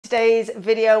today's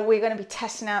video, we're going to be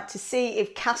testing out to see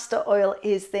if castor oil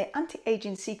is the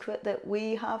anti-aging secret that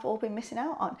we have all been missing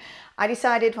out on. I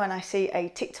decided when I see a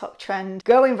TikTok trend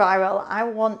going viral, I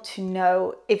want to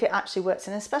know if it actually works,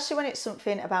 and especially when it's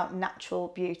something about natural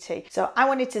beauty. So I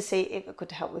wanted to see if it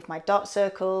could help with my dark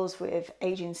circles, with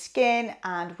aging skin,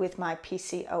 and with my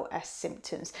PCOS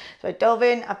symptoms. So I dove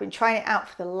in, I've been trying it out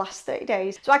for the last 30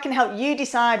 days, so I can help you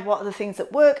decide what are the things that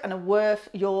work and are worth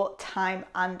your time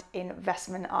and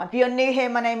investment on. If you're new here,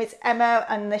 my name is Emma,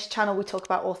 and on this channel we talk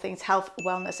about all things health,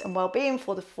 wellness and well-being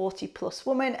for the 40+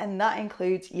 woman, and that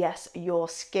includes, yes, your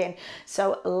skin.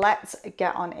 So let's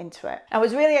get on into it. I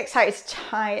was really excited to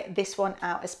try this one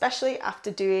out, especially after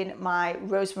doing my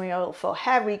rosemary oil for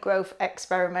hair regrowth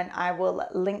experiment. I will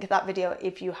link that video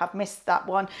if you have missed that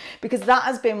one, because that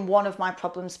has been one of my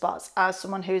problem spots. As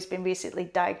someone who has been recently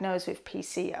diagnosed with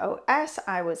PCOS,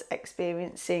 I was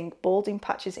experiencing balding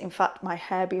patches. In fact, my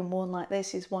hair being worn like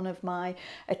this is one of my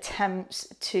attempts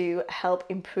to help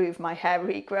improve my hair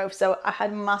regrowth. So I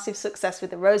had massive success with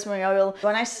the rosemary oil.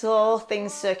 When I saw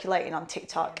things circulating on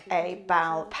TikTok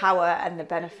about power and the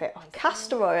benefit of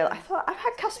castor oil, I thought, I've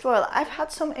had castor oil, I've had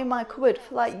some in my cupboard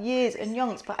for like years and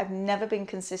yonks, but I've never been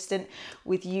consistent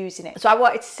with using it. So I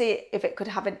wanted to see if it could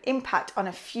have an impact on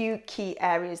a few key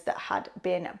areas that had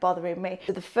been bothering me.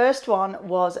 So the first one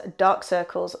was dark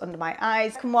circles under my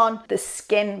eyes. Second one, the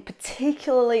skin,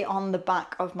 particularly on the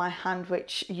back of my hand,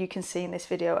 which you can see in this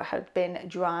video had been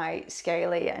dry,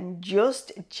 scaly, and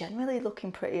just generally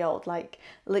looking pretty old. Like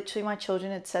literally my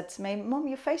children had said to me, "Mum,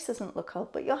 your face doesn't look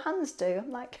old, but your hands do."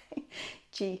 I'm like,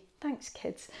 gee, thanks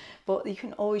kids. But you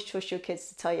can always trust your kids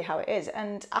to tell you how it is.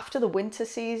 And after the winter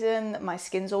season, my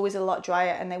skin's always a lot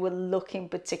drier and they were looking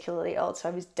particularly old. So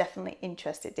I was definitely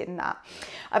interested in that.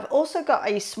 I've also got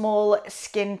a small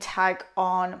skin tag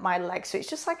on my leg. So it's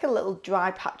just like a little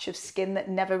dry patch of skin that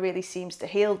never really seems to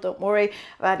heal. Don't worry,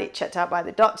 I've had it checked out by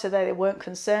the doctor there. They weren't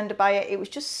concerned by it. It was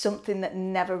just something that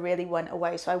never really went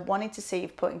away. So I wanted to see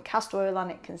if putting castor oil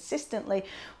on it consistently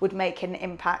would make an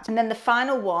impact. And then the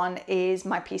final one is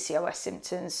my PCOS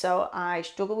symptoms. So I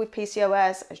struggle with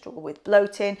PCOS, I struggle with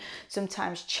bloating,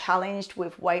 sometimes challenged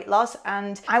with weight loss,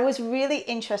 and I was really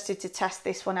interested to test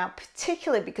this one out,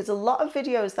 particularly because a lot of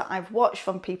videos that I've watched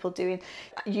from people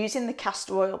using the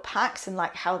castor oil packs and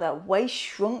like how their waist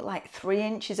shrunk like 3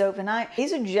 inches overnight.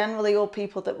 These are generally all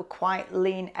people that were quite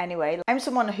lean anyway. I'm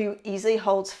someone who easily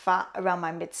holds fat around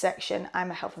my midsection. I'm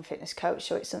a health and fitness coach,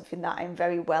 so it's something that I'm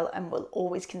very well and will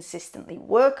always consistently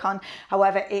work on.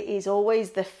 However, it is always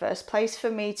the first place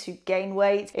for me to gain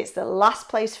weight. It's the last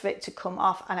place for it to come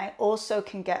off, and I also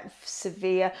can get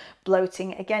severe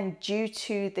bloating. Again, due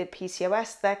to the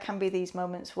PCOS, there can be these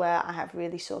moments where I have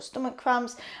really sore stomach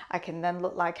cramps. I can then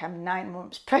look like I'm 9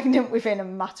 months pregnant within a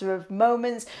matter of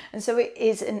moments, and so it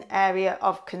is an area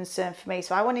of concern for me.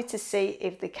 So I wanted to see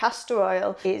if the castor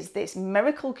oil is this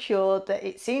miracle cure that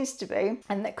it seems to be,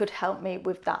 and that could help me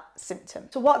with that symptom.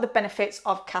 So what are the benefits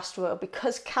of castor oil?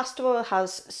 Because castor oil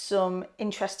has some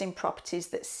interesting properties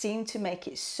that seem to make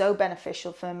it so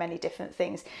beneficial for many different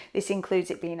things. This includes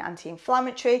it being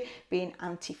anti-inflammatory, being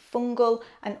antifungal,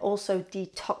 and also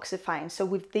detoxifying. So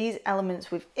with these elements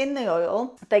within the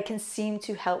oil, they can seem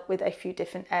to help with a few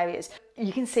different areas.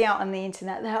 You can see out on the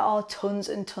internet there are tons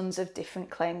and tons of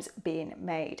different claims being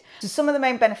made. So some of the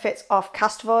main benefits of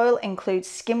castor oil include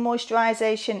skin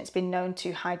moisturization. It's been known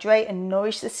to hydrate and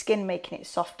nourish the skin, making it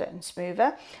softer and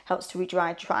smoother. Helps to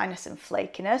re-dry dryness and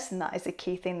flakiness, and that is the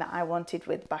key thing that I wanted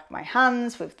with the back of my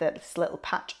hands, with this little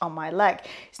patch on my leg.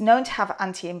 It's known to have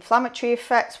anti-inflammatory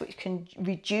effects, which can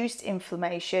reduce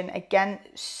inflammation, again,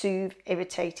 soothe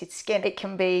irritated skin. It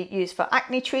can be used for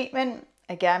acne treatment.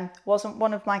 Again, wasn't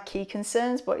one of my key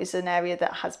concerns, but is an area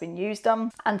that has been used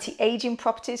on. Anti-aging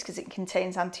properties, because it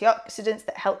contains antioxidants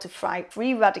that help to fight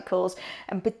free radicals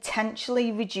and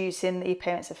potentially reducing the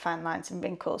appearance of fine lines and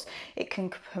wrinkles. It can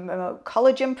promote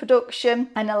collagen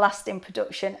production and elastin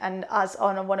production. And as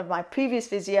on one of my previous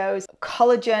videos,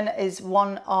 collagen is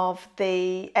one of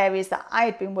the areas that I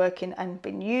had been working and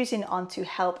been using on to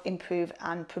help improve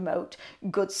and promote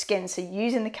good skin. So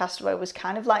using the castor oil was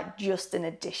kind of like just an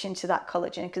addition to that collagen,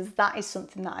 because that is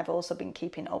something that I've also been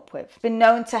keeping up with. It's been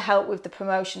known to help with the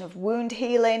promotion of wound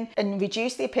healing and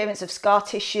reduce the appearance of scar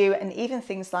tissue and even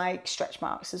things like stretch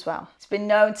marks as well. It's been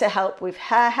known to help with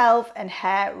hair health and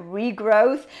hair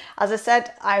regrowth. As I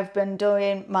said, I've been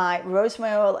doing my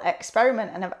rosemary oil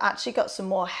experiment, and I've actually got some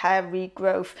more hair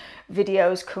regrowth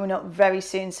videos coming up very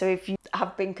soon. So if you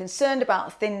have been concerned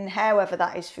about thinning hair, whether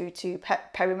that is through to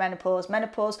perimenopause,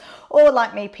 menopause, or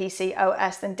like me,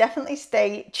 PCOS, then definitely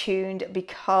stay tuned tuned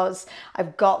because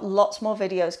I've got lots more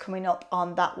videos coming up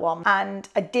on that one. And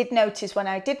I did notice when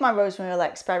I did my rosemary oil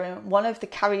experiment, one of the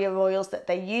carrier oils that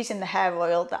they use in the hair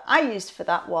oil that I used for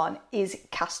that one is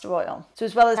castor oil. So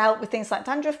as well as help with things like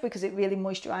dandruff, because it really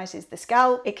moisturizes the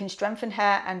scalp, it can strengthen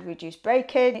hair and reduce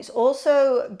breakage. It's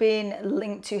also been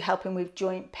linked to helping with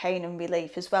joint pain and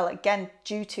relief as well, again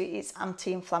due to its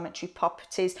anti-inflammatory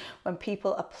properties. When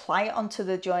people apply it onto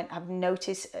the joint, I've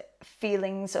noticed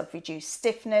feelings of reduced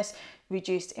stiffness,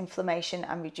 reduced inflammation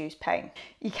and reduced pain.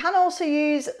 You can also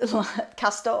use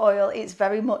castor oil. It's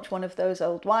very much one of those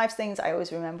old wives things. I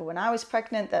always remember when I was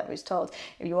pregnant that I was told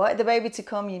if you wanted the baby to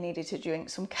come, you needed to drink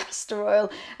some castor oil,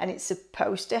 and it's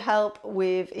supposed to help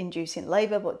with inducing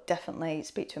labor, but definitely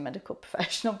speak to a medical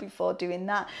professional before doing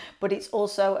that. But it's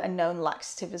also a known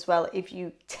laxative as well if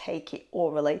you take it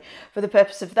orally. For the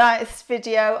purpose of this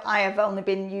video, I have only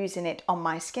been using it on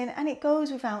my skin, and it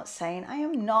goes without saying I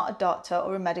am not a doctor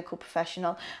or a medical professional.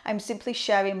 I'm simply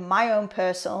sharing my own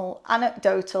personal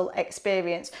anecdotal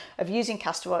experience of using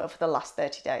castor oil for the last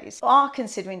 30 days. If you are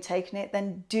considering taking it,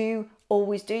 then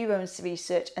always do your own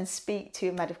research and speak to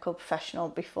a medical professional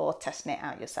before testing it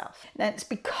out yourself. Now, it's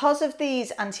because of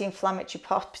these anti-inflammatory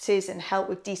properties and help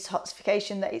with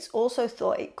detoxification that it's also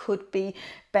thought it could be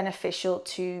beneficial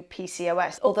to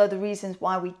PCOS. Although the reasons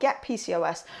why we get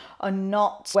PCOS are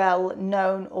not well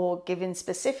known or given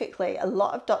specifically, a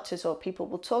lot of doctors or people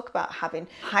will talk about having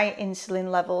high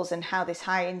insulin levels and how this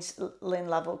high insulin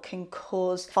level can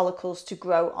cause follicles to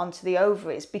grow onto the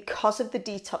ovaries. Because of the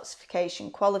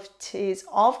detoxification qualities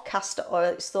of castor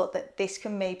oil, it's thought that this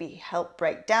can maybe help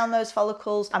break down those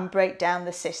follicles and break down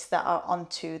the cysts that are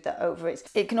onto the ovaries.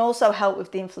 It can also help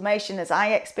with the inflammation as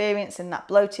I experience, and that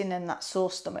bloating and that sore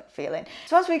stomach feeling.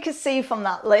 So as we can see from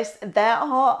that list, there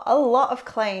are a lot of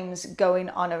claims going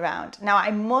on around. Now, I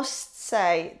must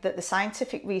say that the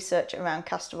scientific research around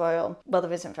castor oil, well,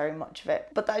 there isn't very much of it,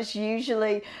 but that's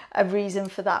usually a reason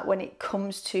for that when it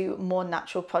comes to more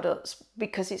natural products,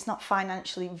 because it's not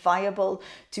financially viable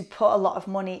to put a lot of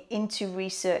money into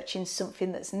researching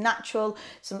something that's natural,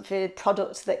 something,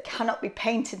 products that cannot be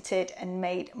patented and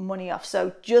made money off.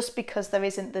 So just because there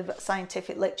isn't the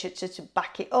scientific literature to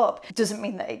back it up doesn't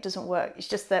mean that it doesn't work. It's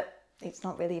just that it's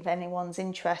not really of anyone's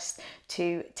interest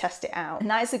to test it out. And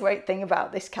that is the great thing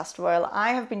about this castor oil.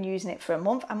 I have been using it for a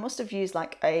month. I must have used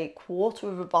like a quarter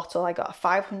of a bottle. I got a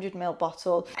 500ml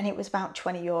bottle and it was about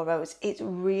 20 euros. It's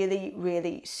really,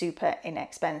 really super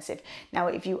inexpensive. Now,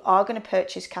 if you are going to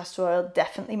purchase castor oil,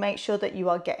 definitely make sure that you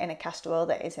are getting a castor oil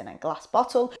that is in a glass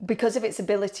bottle. Because of its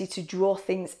ability to draw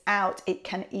things out, it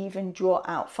can even draw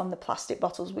out from the plastic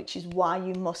bottles, which is why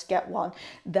you must get one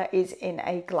that is in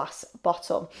a glass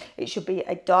bottle. It should be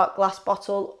a dark glass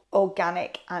bottle.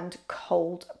 Organic and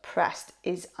cold pressed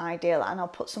is ideal, and I'll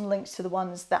put some links to the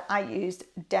ones that I used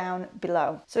down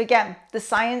below. So again, the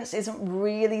science isn't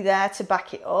really there to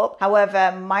back it up.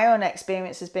 However, my own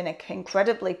experience has been an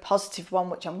incredibly positive one,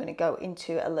 which I'm going to go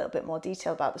into a little bit more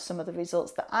detail about some of the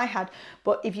results that I had.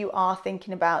 But if you are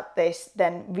thinking about this,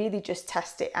 then really just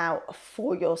test it out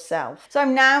for yourself. So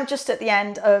I'm now just at the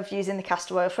end of using the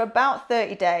castor oil for about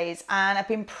 30 days, and I've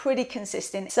been pretty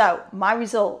consistent. So my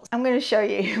results, I'm going to show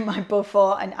you my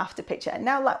before and after picture. And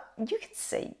now, like, you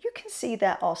can see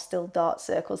there are still dark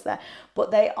circles there, but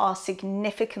they are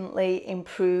significantly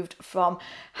improved from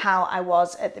how I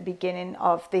was at the beginning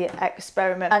of the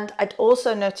experiment. And I'd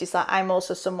also noticed that I'm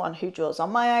also someone who draws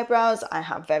on my eyebrows. I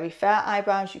have very fair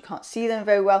eyebrows. You can't see them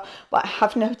very well, but I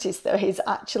have noticed there is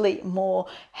actually more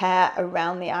hair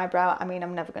around the eyebrow. I mean,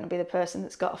 I'm never going to be the person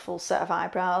that's got a full set of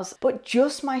eyebrows, but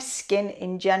just my skin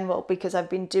in general, because I've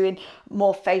been doing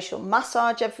more facial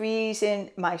massage every evening,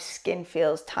 my skin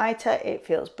feels tighter, it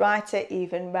feels brighter,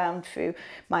 even round through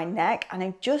my neck, and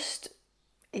it just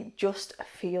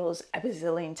feels a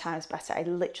bazillion times better.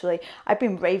 I've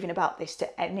been raving about this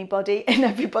to anybody and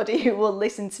everybody who will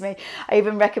listen to me. I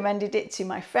even recommended it to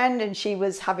my friend, and she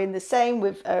was having the same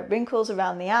with wrinkles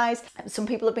around the eyes. And some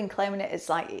people have been claiming it as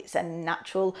like it's a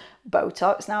natural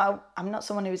Botox. Now, I'm not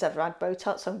someone who's ever had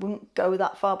Botox, so I wouldn't go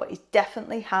that far, but it's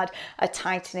definitely had a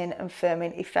tightening and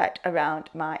firming effect around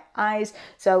my eyes.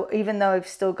 So even though I've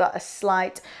still got a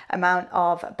slight amount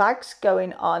of bags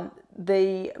going on,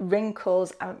 the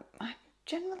wrinkles, I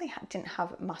generally didn't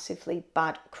have massively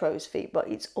bad crow's feet, but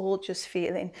it's all just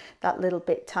feeling that little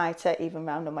bit tighter, even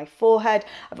around on my forehead.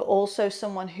 I've also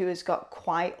someone who has got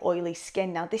quite oily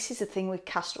skin. Now, this is the thing with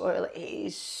castor oil, it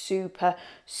is super,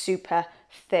 super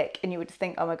thick, and you would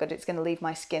think, oh my god, it's going to leave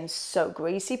my skin so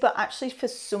greasy. But actually, for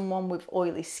someone with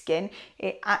oily skin,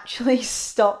 it actually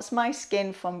stops my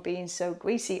skin from being so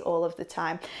greasy all of the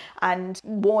time. And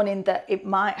warning that it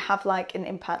might have like an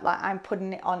impact, like I'm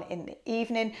putting it on in the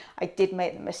evening. I did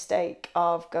make the mistake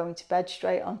of going to bed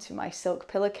straight onto my silk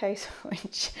pillowcase,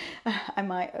 which I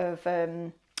might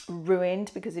have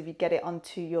ruined, because if you get it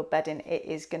onto your bedding, it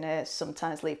is gonna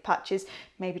sometimes leave patches.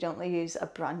 Maybe don't use a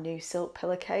brand new silk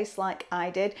pillowcase like I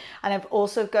did. And I've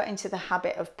also got into the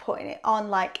habit of putting it on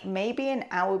like maybe an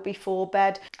hour before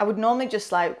bed. I would normally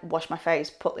just like wash my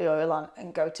face, put the oil on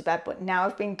and go to bed, but now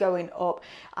I've been going up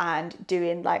and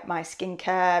doing like my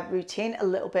skincare routine a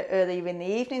little bit earlier in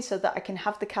the evening, so that I can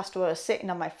have the castor oil sitting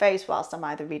on my face whilst I'm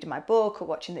either reading my book or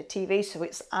watching the TV, so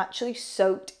it's actually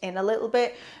soaked in a little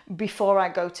bit before I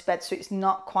go to bed, so it's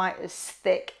not quite as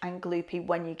thick and gloopy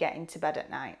when you get into bed at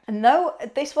night. And though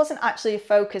this wasn't actually a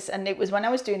focus, and it was when I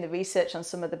was doing the research on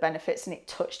some of the benefits and it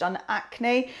touched on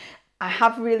acne, I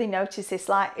have really noticed this.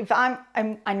 Like if I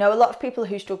know a lot of people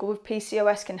who struggle with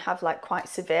PCOS can have like quite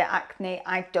severe acne.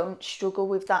 I don't struggle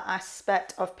with that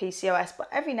aspect of PCOS, but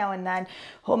every now and then,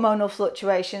 hormonal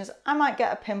fluctuations, I might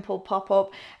get a pimple pop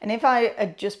up. And if I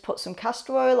had just put some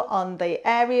castor oil on the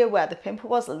area where the pimple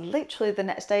was, literally the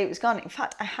next day it was gone. In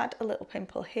fact, I had a little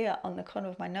pimple here on the corner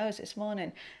of my nose this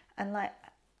morning, and like,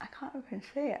 I can't even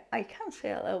see it. I can see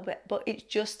it a little bit, but it's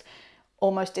just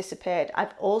almost disappeared.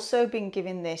 I've also been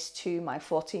giving this to my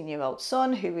 14-year-old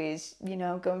son, who is, you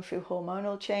know, going through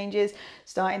hormonal changes,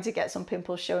 starting to get some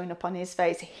pimples showing up on his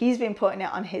face. He's been putting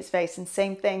it on his face, and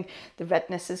same thing, the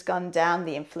redness has gone down,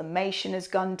 the inflammation has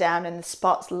gone down, and the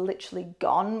spots literally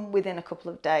gone within a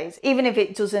couple of days. Even if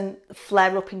it doesn't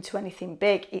flare up into anything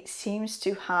big, it seems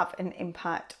to have an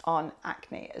impact on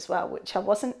acne as well, which I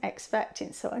wasn't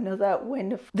expecting. So another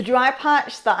win. The dry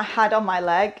patch that I had on my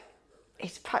leg,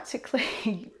 it's practically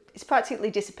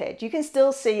disappeared. You can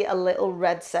still see a little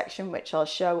red section, which I'll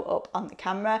show up on the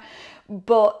camera,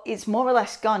 but it's more or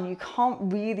less gone. You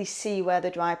can't really see where the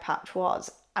dry patch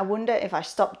was. I wonder if I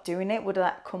stopped doing it, would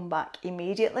that come back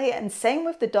immediately? And same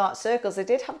with the dark circles. I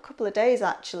did have a couple of days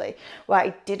actually where I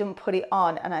didn't put it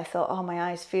on, and I thought, oh,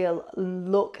 my eyes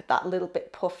look that little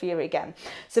bit puffier again.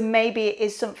 So maybe it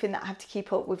is something that I have to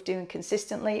keep up with doing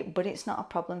consistently, but it's not a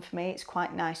problem for me. It's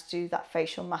quite nice to do that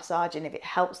facial massage, and if it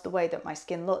helps the way that my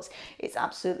skin looks, it's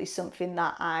absolutely something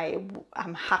that I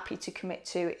am happy to commit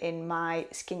to in my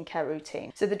skincare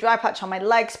routine. So the dry patch on my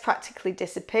legs practically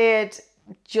disappeared.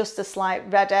 Just a slight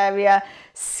red area.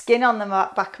 Skin on the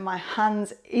back of my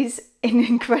hands is an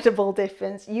incredible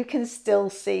difference. You can still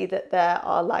see that there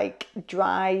are like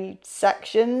dry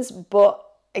sections, but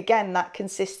again, that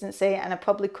consistency, and I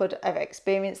probably could have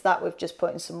experienced that with just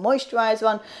putting some moisturizer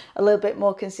on, a little bit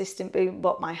more consistent,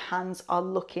 but my hands are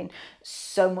looking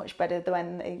so much better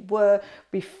than they were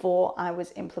before I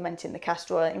was implementing the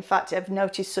castor oil. In fact, I've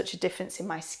noticed such a difference in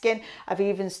my skin. I've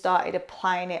even started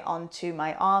applying it onto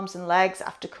my arms and legs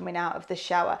after coming out of the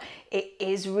shower. It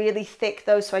is really thick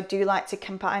though, so I do like to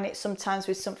combine it sometimes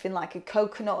with something like a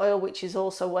coconut oil, which is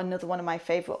also another one of my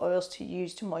favorite oils to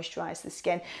use to moisturize the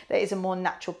skin. That is a more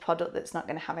natural product that's not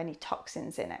going to have any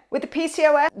toxins in it. With the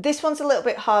PCOS, this one's a little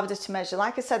bit harder to measure.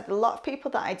 Like I said, a lot of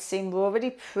people that I'd seen were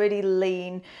already pretty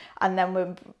lean, and then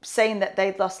were saying that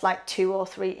they'd lost like 2 or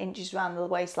 3 inches around the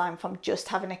waistline from just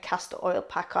having a castor oil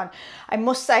pack on. I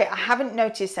must say, I haven't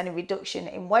noticed any reduction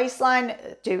in waistline.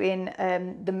 Doing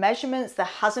the measurements, there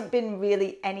hasn't been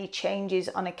really any changes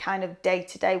on a kind of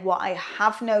day-to-day. What I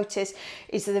have noticed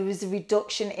is that there is a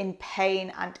reduction in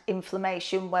pain and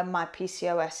inflammation when my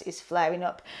PCOS is flaring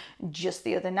up. Just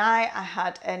the other night, I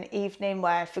had an evening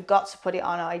where I forgot to put it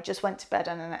on, or I just went to bed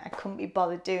and I couldn't be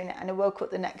bothered doing it, and I woke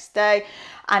up the next day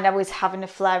and I was having a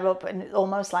flare up and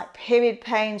almost like period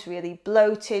pains, really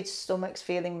bloated, stomach's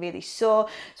feeling really sore.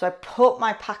 So I put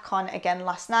my pack on again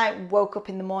last night, woke up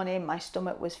in the morning, my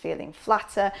stomach was feeling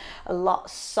flatter, a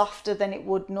lot softer than it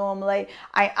would normally.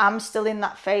 I am still in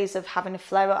that phase of having a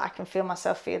flare up. I can feel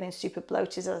myself feeling super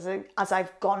bloated as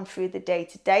I've gone through the day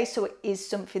to day, so it is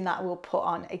something that I will put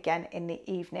on again in the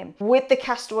evening. With the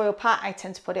castor oil pack, I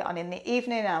tend to put it on in the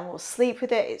evening and I will sleep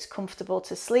with it. It's comfortable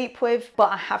to sleep with,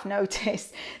 but I have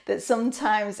noticed that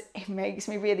sometimes it makes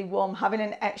me really warm having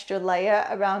an extra layer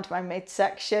around my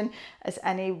midsection. As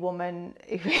any woman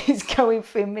who is going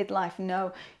through midlife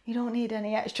know, you don't need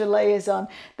any extra layers on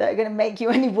that are going to make you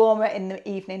any warmer in the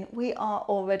evening. We are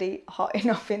already hot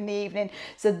enough in the evening,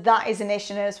 so that is an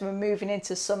issue. As we're moving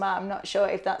into summer, I'm not sure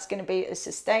if that's going to be as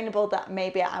sustainable. That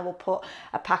maybe I will put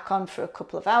a pack on for a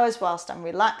couple of hours whilst I'm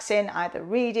relaxing, either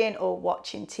reading or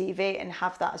watching TV, and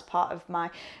have that as part of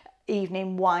my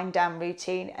evening wind down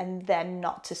routine and then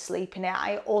not to sleep in it.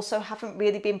 I also haven't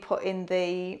really been putting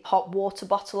the hot water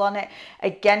bottle on it.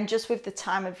 Again, just with the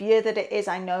time of year that it is,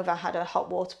 I know if I had a hot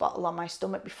water bottle on my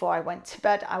stomach before I went to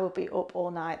bed, I would be up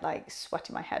all night like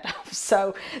sweating my head off.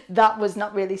 So that was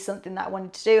not really something that I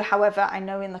wanted to do. However, I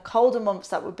know in the colder months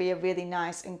that would be a really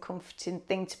nice and comforting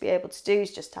thing to be able to do,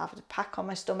 is just to have a pack on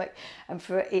my stomach and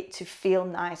for it to feel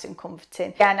nice and comforting.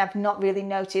 Again, I've not really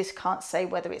noticed, can't say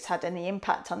whether it's had any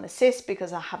impact on the cyst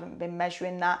because I haven't been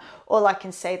measuring that. All I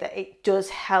can say that it does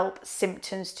help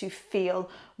symptoms to feel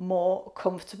more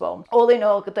comfortable. All in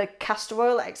all, the castor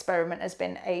oil experiment has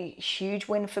been a huge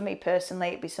win for me personally.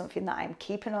 It'd be something that I'm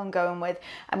keeping on going with.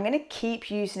 I'm going to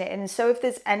keep using it. And so if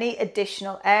there's any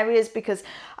additional areas, because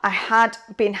I had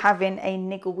been having a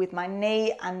niggle with my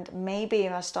knee, and maybe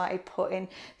if I started putting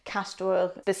castor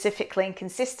oil specifically and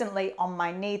consistently on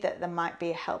my knee, that there might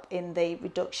be a help in the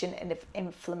reduction in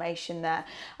inflammation there.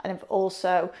 And I've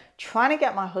also trying to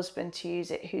get my husband to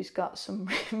use it, who's got some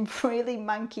really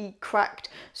manky, cracked,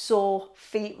 sore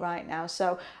feet right now.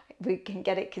 So we can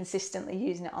get it consistently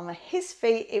using it on his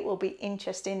feet. It will be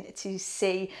interesting to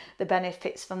see the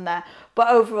benefits from there. But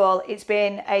overall, it's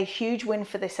been a huge win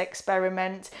for this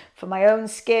experiment. For my own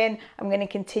skin, I'm going to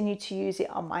continue to use it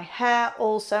on my hair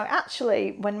also.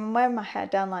 Actually, when I'm wearing my hair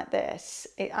down like this,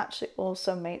 it actually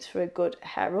also makes for a good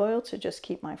hair oil to just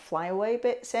keep my flyaway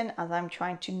bits in, as I'm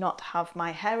trying to not have my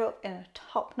hair up in a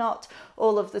top knot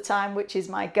all of the time, which is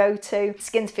my go-to.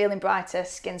 Skin's feeling brighter,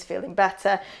 skin's feeling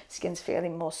better, skin's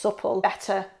feeling more supple,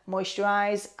 better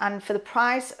moisturize. And for the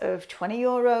price of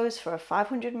 €20 for a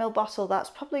 500ml bottle, that's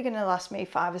probably going to last me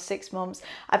 5 or 6 months.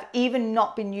 I've even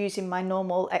not been using my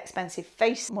normal expensive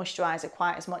face moisturizer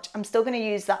quite as much. I'm still going to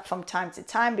use that from time to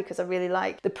time because I really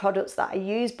like the products that I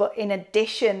use, but in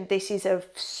addition, this is a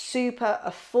super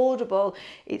affordable,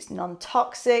 it's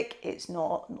non-toxic, it's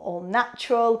not all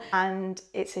natural, and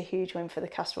it's a huge win for the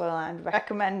castor oil. And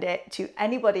recommend it to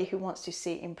anybody who wants to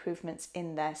see improvements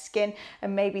in their skin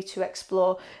and maybe to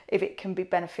explore if it can be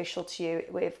beneficial to you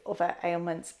with other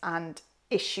ailments and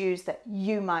issues that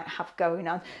you might have going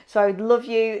on. So I would love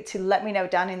you to let me know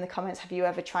down in the comments, have you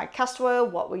ever tried castor oil?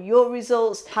 What were your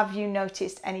results? Have you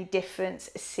noticed any difference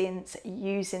since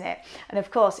using it? And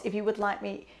of course, if you would like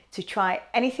me to try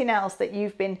anything else that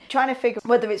you've been trying to figure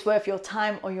whether it's worth your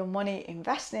time or your money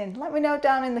investing in, let me know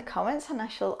down in the comments and I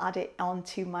shall add it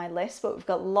onto my list. But we've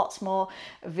got lots more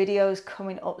videos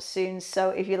coming up soon, so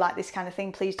if you like this kind of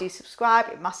thing, please do subscribe.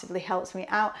 It massively helps me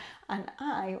out, and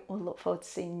I will look forward to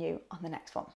seeing you on the next one.